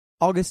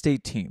August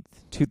 18th,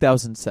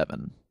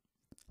 2007.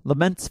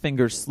 Lament's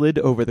fingers slid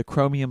over the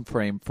chromium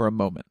frame for a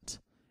moment.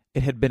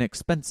 It had been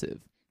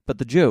expensive, but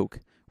the joke,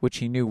 which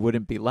he knew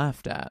wouldn't be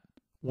laughed at,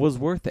 was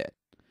worth it.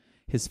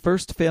 His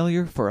first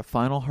failure for a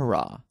final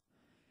hurrah.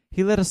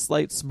 He let a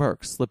slight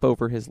smirk slip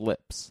over his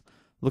lips,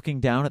 looking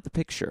down at the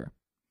picture,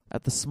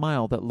 at the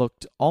smile that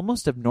looked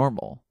almost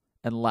abnormal,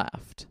 and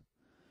laughed.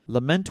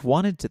 Lament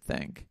wanted to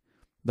think,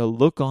 the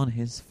look on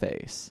his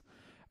face,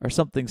 or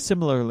something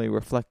similarly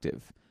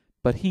reflective,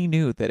 but he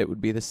knew that it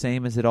would be the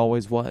same as it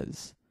always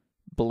was.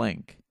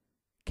 Blank.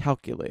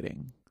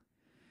 Calculating.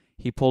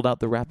 He pulled out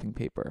the wrapping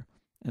paper,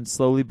 and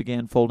slowly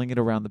began folding it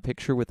around the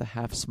picture with a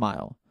half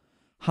smile,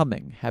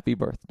 humming Happy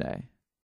Birthday.